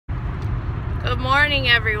Good morning,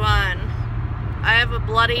 everyone. I have a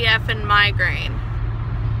bloody effing migraine.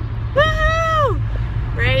 Woohoo!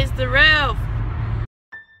 Raise the roof.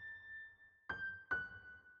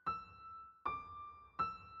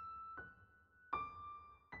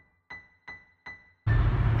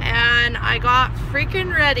 And I got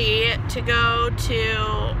freaking ready to go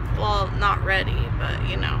to, well, not ready, but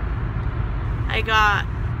you know,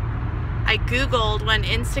 I googled when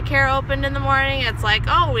Instacare opened in the morning. It's like,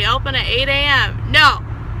 oh, we open at 8 a.m. No,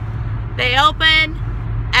 they open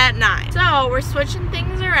at 9. So we're switching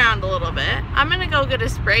things around a little bit. I'm gonna go get a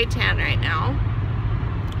spray tan right now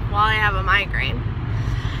while I have a migraine,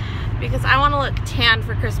 because I want to look tan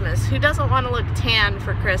for Christmas. Who doesn't want to look tan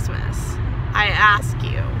for Christmas? I ask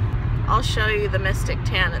you. I'll show you the Mystic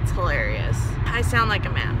Tan. It's hilarious. I sound like a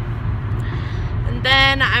man. And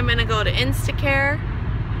then I'm gonna go to Instacare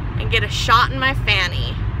and get a shot in my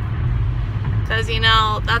fanny, because you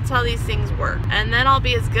know that's how these things work. And then I'll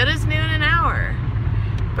be as good as new in an hour.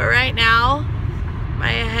 But right now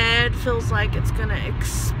my head feels like it's gonna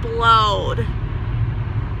explode.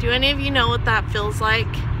 Do any of you know what that feels like?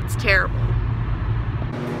 It's terrible.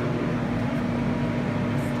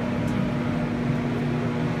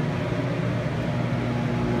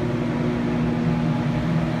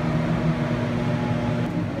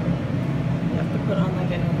 Put on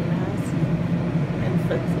like a mask and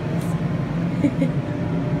footsies.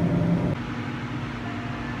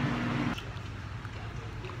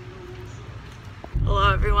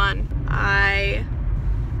 Hello everyone. I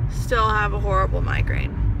still have a horrible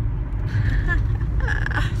migraine.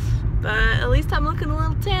 But at least I'm looking a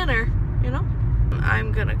little tanner, you know?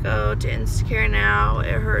 I'm gonna go to Instacare now.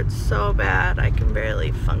 It hurts so bad I can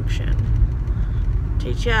barely function.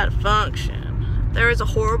 Teach you how to function. There was a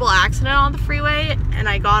horrible accident on the freeway and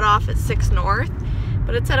I got off at 6 North,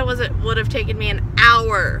 but it said it would have taken me an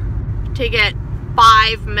hour to get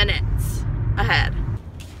 5 minutes ahead.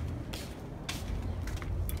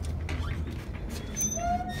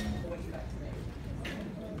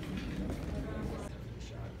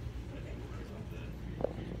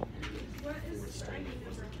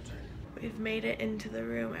 We've made it into the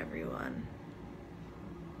room, everyone.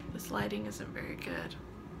 This lighting isn't very good.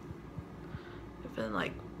 I've been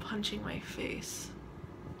like punching my face.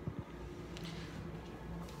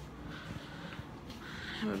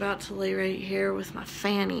 I'm about to lay right here with my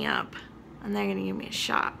fanny up and they're gonna give me a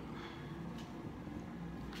shot.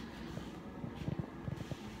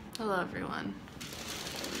 Hello everyone.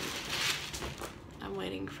 I'm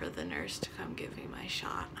waiting for the nurse to come give me my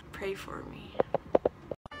shot. Pray for me.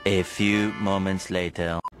 A few moments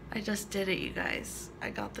later. I just did it, you guys. I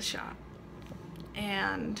got the shot.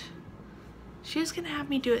 And she was gonna have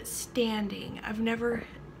me do it standing. I've never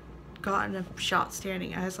gotten a shot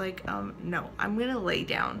standing. I was like, no, I'm gonna lay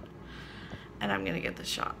down and I'm gonna get the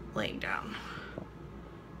shot laying down.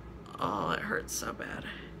 Oh, it hurts so bad.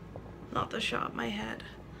 Not the shot, my head.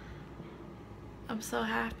 I'm so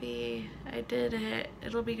happy I did it.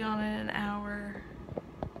 It'll be gone in an hour.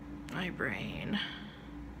 My brain.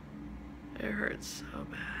 It hurts so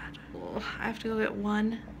bad. Well, I have to go get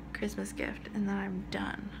one Christmas gift and then I'm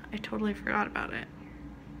done. I totally forgot about it.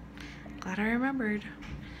 Glad I remembered.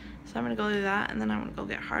 So I'm gonna go do that and then I'm gonna go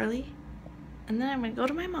get Harley and then I'm gonna go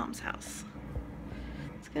to my mom's house.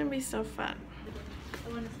 It's gonna be so fun. I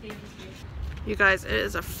want to stay with you. You guys, it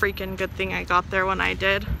is a freaking good thing I got there when I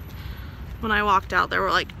did. When I walked out, there were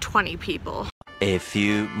like 20 people. A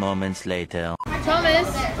few moments later. Thomas,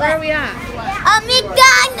 where are we at?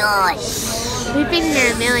 McDonald's! We've been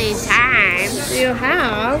there a million times. You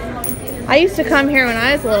have? I used to come here when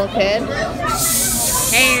I was a little kid.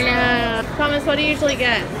 Hello. Thomas, what do you usually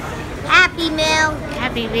get? Happy Meal.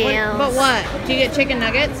 Happy Meal. But what? Do you get chicken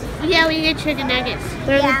nuggets? Yeah, we get chicken nuggets.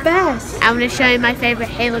 They're the best. I'm going to show you my favorite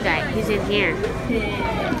Halo guy. He's in here.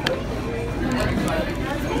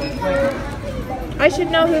 I should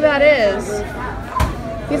know who that is.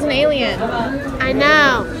 He's an alien. I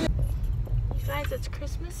know. You guys, it's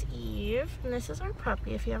Christmas Eve, and this is our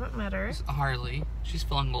puppy if you haven't met her. This is Harley. She's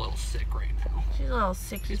feeling a little sick right now. She's a little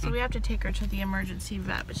sicky, so we have to take her to the emergency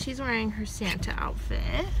vet, but she's wearing her Santa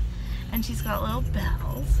outfit, and she's got little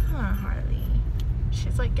bells. Huh, Harley?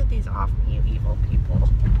 She's like, get these off me, you evil people.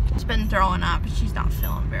 She's been throwing up, but she's not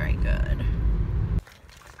feeling very good.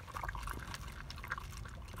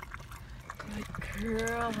 Good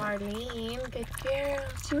girl, Harleen. Good girl.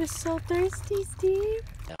 She was so thirsty, Steve.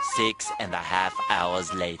 6.5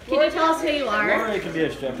 hours later. Can you tell us who you are? Or it could be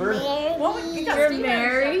a stripper. You're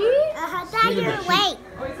Mary? That's your weight.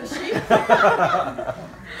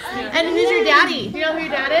 And who's your daddy? Do you know who your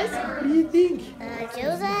dad is? What do you think?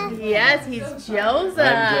 Joseph? Yes, he's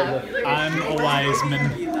Joseph. I'm a wise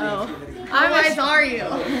man. Oh. How wise are you?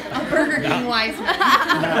 A Burger King wise man.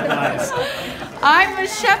 Not wise. I'm a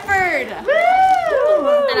shepherd. Woo!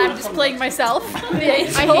 And I'm just playing myself. The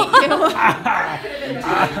angel. I hate you.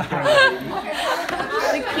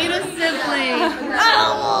 The cutest sibling.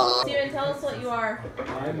 Oh. Steven, tell us what you are.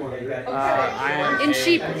 In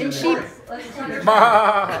sheep.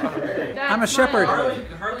 I'm a shepherd.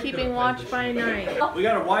 Keeping watch by night. We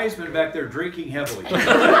got a wise man back there drinking heavily.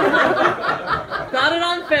 Got it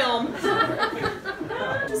on film.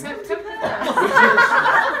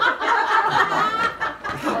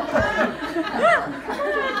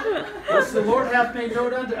 Thus the Lord hath made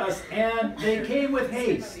known unto us, and they came with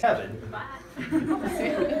haste. Heaven.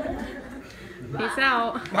 Peace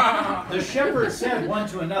out. The shepherds said one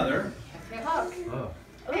to another,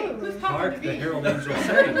 Hark the herald angel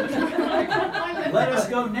saying, Let us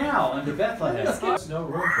go now unto Bethlehem. There's no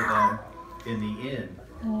room for them in the inn.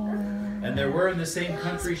 And there were in the same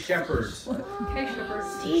country shepherds. Okay,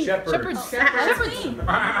 shepherds. Shepherds. Shepherds. All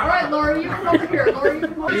right, Laura, you come over here. Laura, you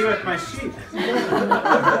come over Be here. with my sheep.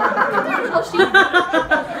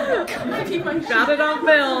 Got it on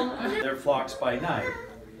film. Their flocks by night.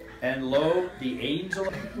 And lo, the angel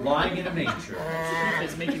lying in a manger.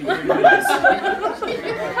 It's making weird noises.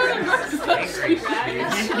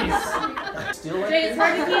 Jay, it's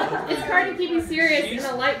hard to keep you serious in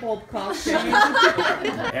a light bulb costume.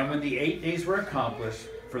 And when the 8 days were accomplished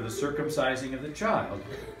for the circumcising of the child,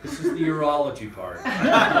 this is the urology part.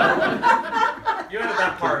 You added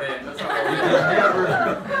that part in. That's not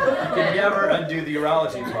You can never undo the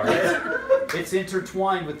urology part. It's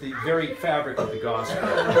intertwined with the very fabric of the gospel.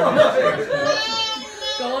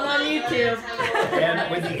 Going on YouTube.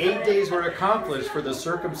 And when the 8 days were accomplished for the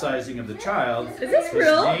circumcising of the child, Is this his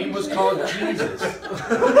real? name was called Jesus.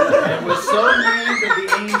 And was so named that the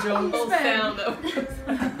angel.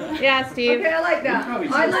 Yeah, Steve. Okay, I like that.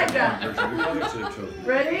 I like that.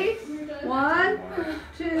 Ready? 1,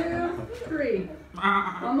 2, 3.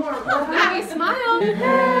 One more. Happy smile.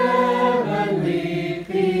 Heavenly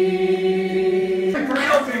peace.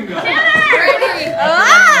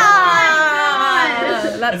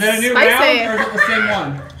 That's Is that a new spicy. round or is it the same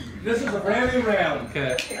one? This is a brand new round.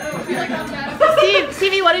 Okay.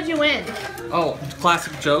 Stevie, what did you win? Oh,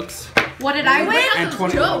 classic jokes. What did I win? And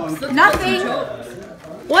 20 Nothing.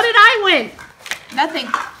 What did I win? Nothing.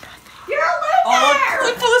 You're a loser!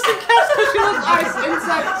 Oh, Felicity Keph because she loves ice,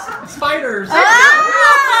 insects, spiders. Rude!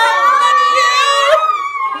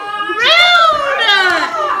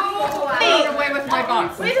 Run away with my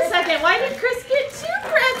box. Wait a second. Why did Chris get 2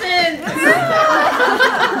 presents?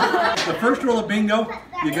 The first rule of bingo,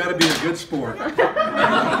 you gotta be a good sport. Alright,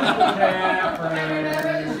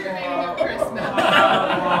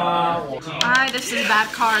 this is a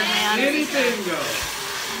bad card, man. Anything goes.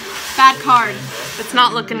 Bad card. It's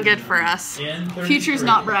not looking good for us. Future's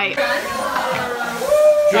not bright.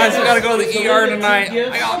 Guys, we gotta go to the ER tonight.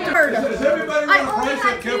 Does everybody want a price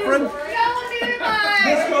at Keph?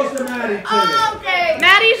 This goes to Maddie too. Okay.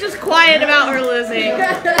 Maddie's just quiet about her losing. 5.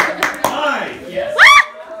 Yes.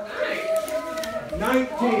 19. I'm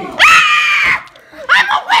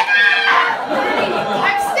a winner!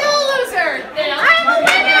 I'm still a loser. I'm a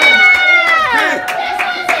winner!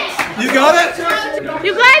 You got it?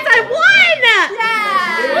 You guys, I won!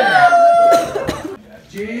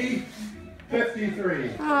 G.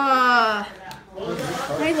 53. My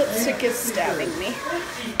lipstick is stabbing me.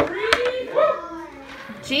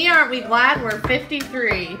 Gee, aren't we glad we're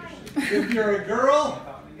 53? If you're a girl,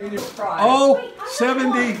 and you're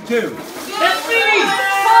 72. That's me!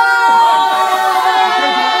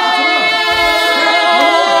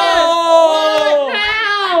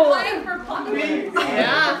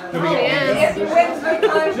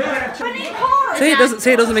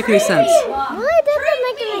 Say it doesn't make any sense. Well, it doesn't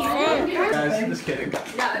make any sense. Guys, I'm just kidding.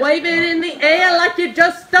 Wave it in the air like you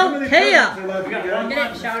just don't care.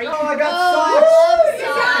 Oh, I got socks!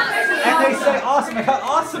 And they say awesome. I got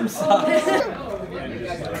awesome socks.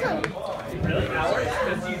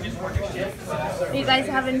 You guys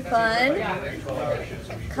having fun?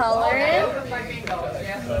 Coloring?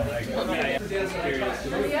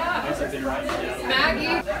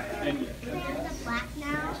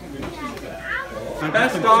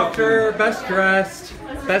 Best doctor, best dressed,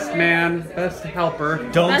 best man, best helper.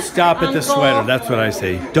 Don't Best stop at the uncle. sweater. That's what I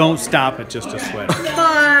say. Don't stop at just a sweater.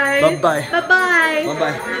 Bye. Bye-bye. Bye-bye.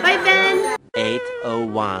 Bye-bye. Bye, Ben.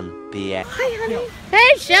 8:01 p.m. Hi, honey.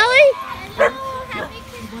 Hey, Shelly.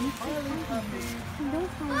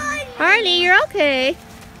 Harley, you're okay.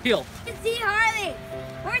 Heel. See Harley.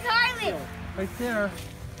 Where's Harley? Right there.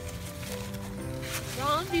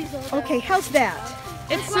 Okay, how's that?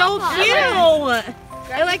 It's so cute.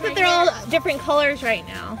 I like that they're all different colors right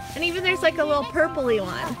now. And even there's like a little purpley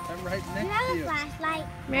one. I'm right next to you. Flashlight.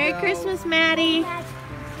 Merry Christmas, Maddie. Merry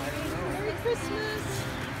Christmas.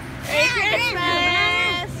 Merry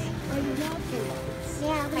Christmas.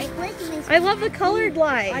 Yeah, Christmas. I love the colored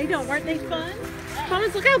lights. I know, weren't they fun?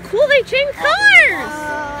 Thomas, look how cool they change colors.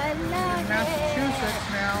 I love Massachusetts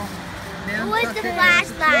now. Where's the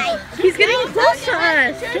flashlight? He's getting close to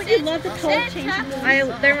us. Don't you love the color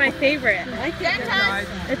changes? They're my favorite. I think they're nice.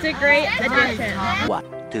 It's a great addition.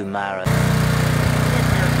 What tomorrow?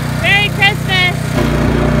 Merry Christmas.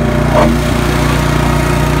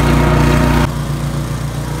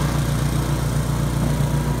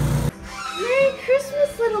 Merry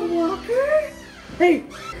Christmas, little walker. Hey.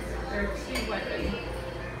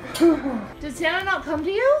 Did Santa not come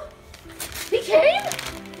to you? He came?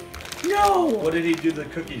 No. What did he do to the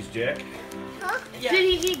cookies, Jack? Did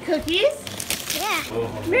he eat cookies? Yeah.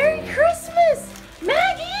 Oh. Merry Christmas,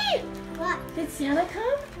 Maggie. What? Did Santa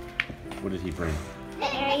come? What did he bring?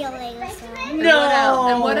 The aerial Lego set. No.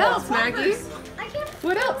 And what else, Maggie?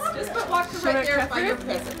 What else? Just put walk right there by your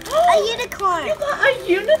present. A unicorn. You got a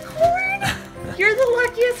unicorn? You're the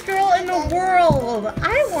luckiest girl in the world.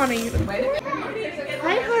 I want a unicorn.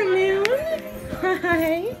 Hi, Harloon.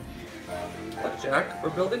 Hi. Look, Jack, we're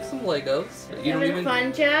building some Legos. You don't Having even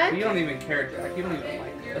fun, Jack? You don't even care, Jack. You don't even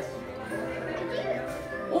like this.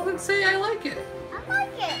 Well, then say I like it. I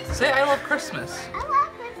like it. Say I love Christmas. I love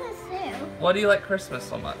Christmas too. Why do you like Christmas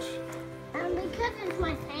so much? Because it's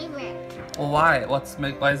my favorite. Well, why?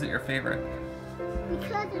 Why is it your favorite?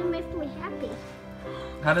 Because it makes me happy.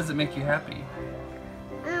 How does it make you happy?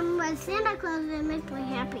 When Santa Claus, it makes me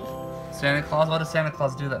happy. Santa Claus? What does Santa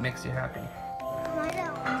Claus do that makes you happy? I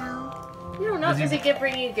don't know. You don't know. Does he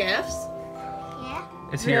bring you gifts? Yeah?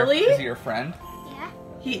 Is he Really? is he your friend? Yeah?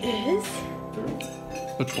 He is?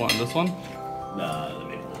 Which one? This one? Nah, let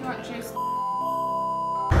me. Guys,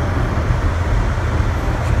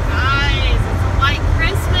 it's a white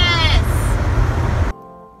Christmas.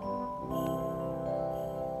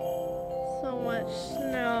 So much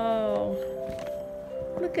snow.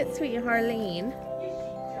 Look at sweet Harleen.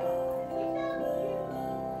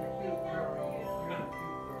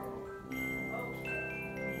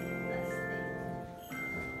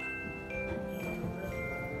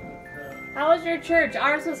 How was your church?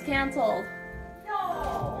 Ours was canceled.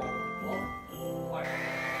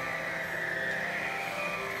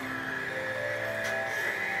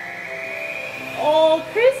 Oh,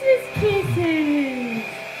 Christmas kisses!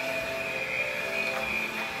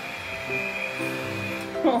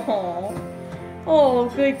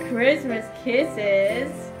 Oh, good Christmas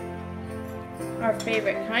kisses. Our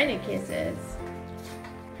favorite kind of kisses.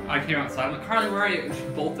 I came outside. I'm like, Carly, where are you? And she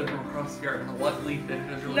bolted from across the yard. And what leaf did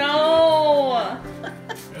it? Really No!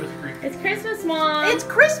 It was creepy. It's Christmas, Mom. It's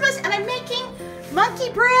Christmas and I'm making monkey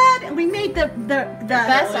bread and we made the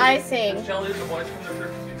best icing. Shelly, the boys from their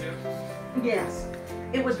church, you do? Yes.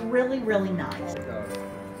 It was really, really nice.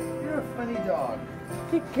 You're a funny dog.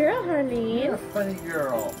 Good girl, You're a Harleen. funny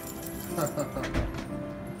girl.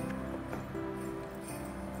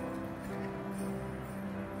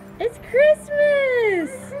 It's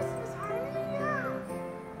Christmas!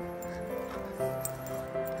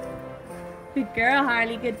 Good girl,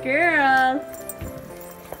 Harley. Good girl.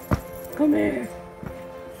 Come here.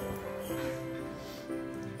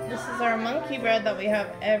 This is our monkey bread that we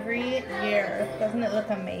have every year. Doesn't it look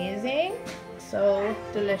amazing? So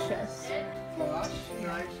delicious.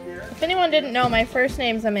 If anyone didn't know, my first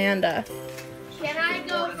name's Amanda. Can I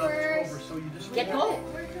go first? Get home.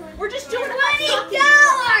 We're just doing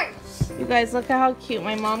 $20! You guys, look at how cute.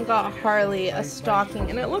 My mom got Harley a stocking,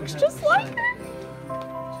 and it looks just like her.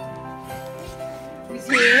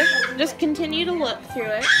 See? Just continue to look through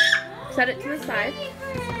it. Set it to the side.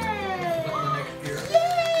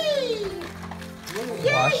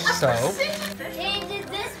 Wash soap.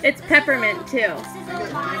 It's peppermint, too.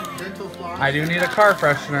 I do need a car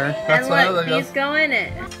freshener. That's And what look, I these go in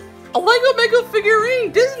it. A Lego Mega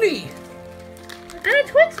figurine, Disney. And a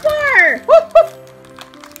Twix bar!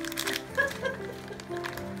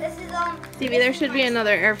 This is Stevie, there should be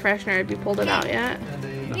another air freshener if you pulled it out yet.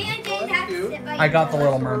 Me and Jane have to sit by I got the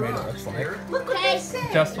Little Mermaid, it looks like. Look what they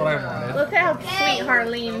said. Just what I wanted. Look at how sweet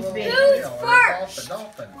Harleen's being. Who's first?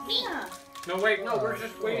 No, wait, no, we're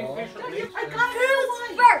just waiting patiently. Who's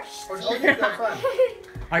first?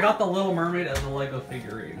 I got the Little Mermaid as a Lego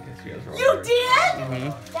figurine. You did? Mm-hmm.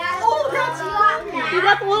 Oh, that's not You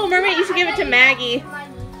got the Little Mermaid, you should give it to Maggie.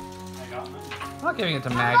 I'm not giving it to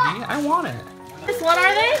Maggie. I want it. What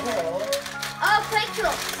are they? Oh, play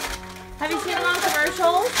tools. Have you seen them on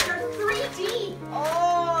commercials? They're 3D.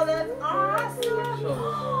 Oh, that's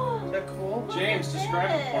awesome. Is that cool? James,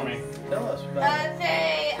 describe it for me. Tell us about it.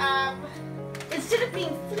 They, Instead of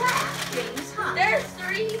being flat, James, huh? they're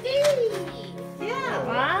 3D. Yeah.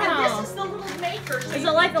 Wow. And this is the little maker. Is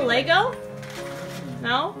it like a Lego?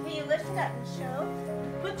 No? Can you lift it up and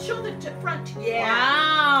show? But show the front. Yeah.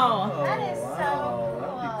 Wow. That is so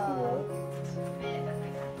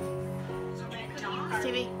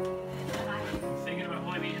Stevie. Thinking about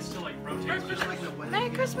maybe it's still like rotates. Merry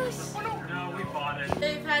Christmas. No, we bought it.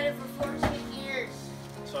 They've had it for 14 years.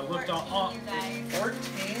 So I looked all up.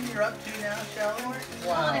 14 you're up to now, Shelly?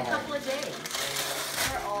 Well, in a Wow. couple of days.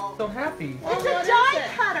 They're all. So happy. It's a die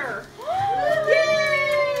cutter.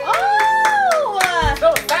 Yay! Oh!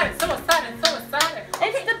 So excited, so excited, so excited.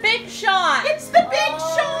 It's the big shot. It's the big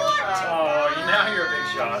shot. Oh, now you're a big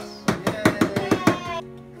shot.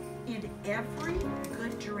 In every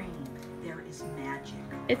good dream, there is magic.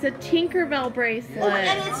 It's a Tinkerbell bracelet. Oh,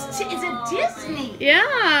 and it's a Disney.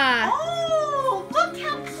 Yeah. Oh, look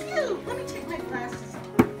how cute. Let me take my glasses off.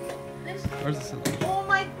 Where's the